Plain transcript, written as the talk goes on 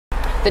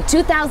The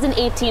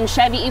 2018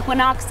 Chevy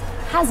Equinox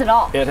has it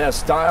all. It has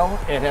style,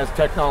 it has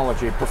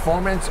technology,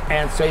 performance,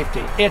 and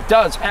safety. It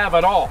does have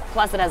it all.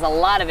 Plus, it has a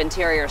lot of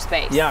interior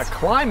space. Yeah,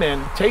 climb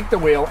in, take the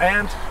wheel,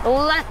 and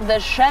let the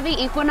Chevy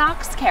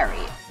Equinox carry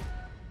you.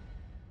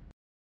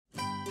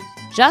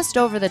 Just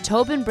over the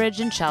Tobin Bridge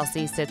in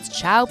Chelsea sits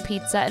Ciao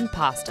Pizza and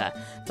Pasta,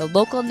 the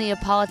local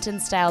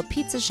Neapolitan-style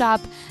pizza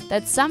shop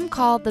that some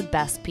call the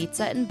best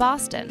pizza in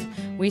Boston.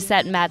 We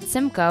sent Matt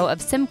Simcoe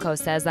of Simcoe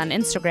Says on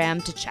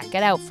Instagram to check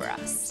it out for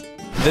us.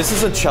 This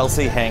is a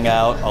Chelsea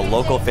hangout, a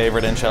local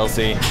favorite in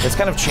Chelsea. It's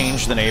kind of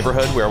changed the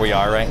neighborhood where we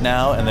are right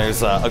now, and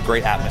there's a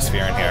great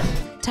atmosphere in here.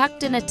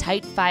 Tucked in a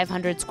tight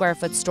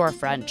 500-square-foot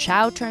storefront,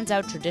 Ciao turns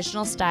out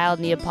traditional-style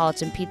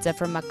Neapolitan pizza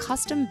from a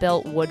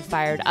custom-built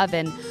wood-fired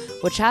oven,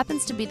 which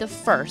happens to be the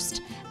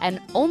first and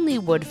only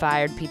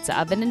wood-fired pizza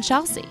oven in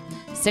Chelsea.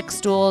 6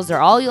 stools are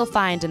all you'll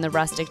find in the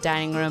rustic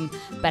dining room,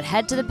 but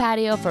head to the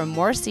patio for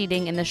more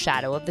seating in the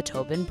shadow of the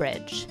Tobin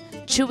Bridge.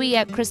 Chewy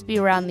yet crispy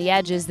around the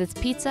edges, this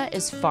pizza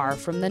is far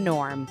from the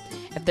norm.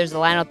 If there's a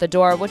line out the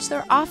door, which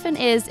there often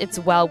is, it's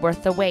well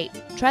worth the wait.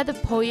 Try the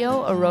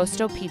Pollo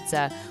Arrosto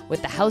pizza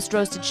with the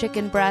house-roasted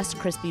chicken breast,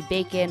 crispy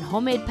bacon,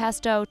 homemade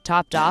pesto,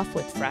 topped off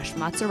with fresh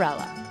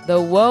mozzarella. The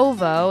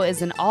Uovo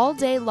is an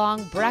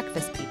all-day-long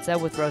breakfast pizza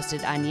with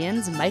roasted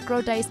onions,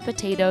 micro-diced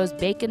potatoes,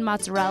 bacon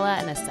mozzarella,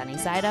 and a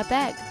sunny-side-up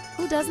egg.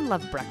 Who doesn't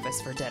love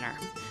breakfast for dinner?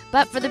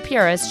 But for the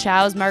purists,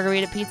 Ciao's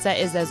margarita pizza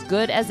is as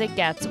good as it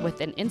gets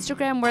with an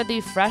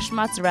Instagram-worthy fresh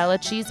mozzarella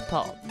cheese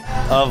pull.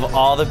 Of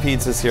all the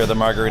pizzas here, the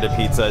margarita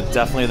pizza,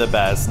 definitely the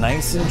best.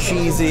 Nice and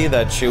cheesy,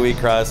 that chewy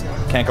crust.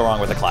 Can't go wrong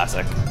with a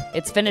classic.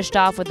 It's finished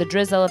off with a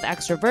drizzle of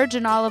extra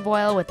virgin olive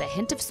oil with a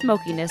hint of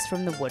smokiness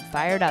from the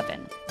wood-fired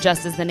oven.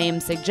 Just as the name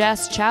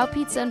suggests, Ciao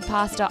Pizza and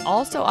Pasta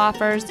also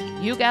offers,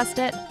 you guessed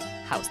it,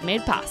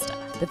 house-made pasta.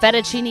 The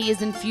fettuccine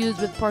is infused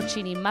with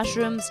porcini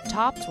mushrooms,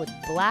 topped with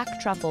black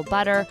truffle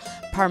butter,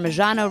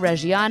 Parmigiano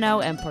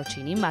Reggiano, and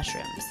porcini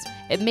mushrooms.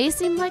 It may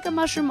seem like a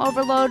mushroom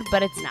overload,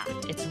 but it's not.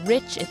 It's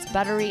rich, it's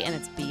buttery, and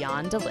it's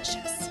beyond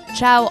delicious.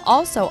 Ciao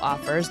also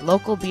offers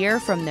local beer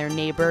from their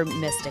neighbor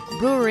Mystic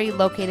Brewery,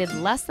 located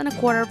less than a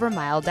quarter of a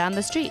mile down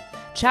the street.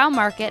 Ciao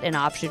Market, an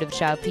offshoot of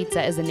Ciao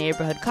Pizza, is a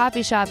neighborhood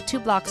coffee shop 2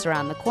 blocks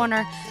around the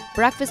corner.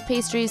 Breakfast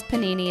pastries,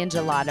 panini, and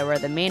gelato are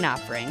the main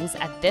offerings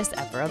at this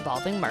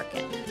ever-evolving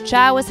market.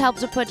 Ciao has helped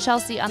to put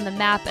Chelsea on the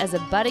map as a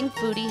budding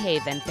foodie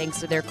haven thanks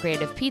to their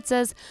creative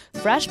pizzas,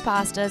 fresh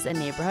pastas, and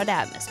neighborhood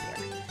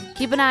atmosphere.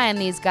 Keep an eye on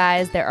these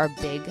guys, there are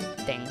big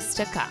things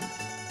to come.